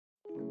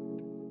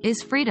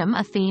Is freedom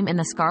a theme in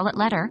the Scarlet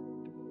Letter?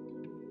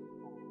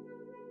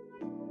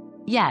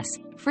 Yes,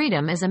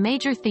 freedom is a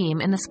major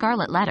theme in the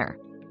Scarlet Letter.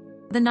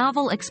 The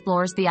novel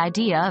explores the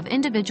idea of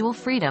individual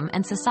freedom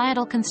and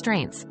societal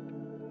constraints.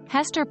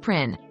 Hester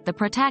Prynne, the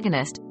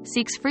protagonist,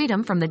 seeks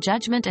freedom from the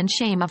judgment and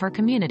shame of her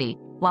community,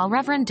 while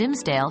Reverend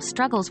Dimmesdale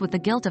struggles with the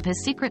guilt of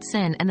his secret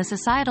sin and the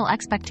societal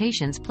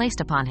expectations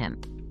placed upon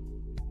him.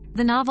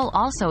 The novel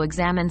also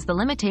examines the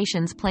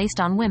limitations placed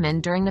on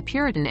women during the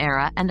Puritan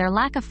era and their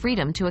lack of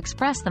freedom to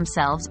express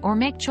themselves or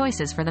make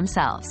choices for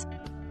themselves.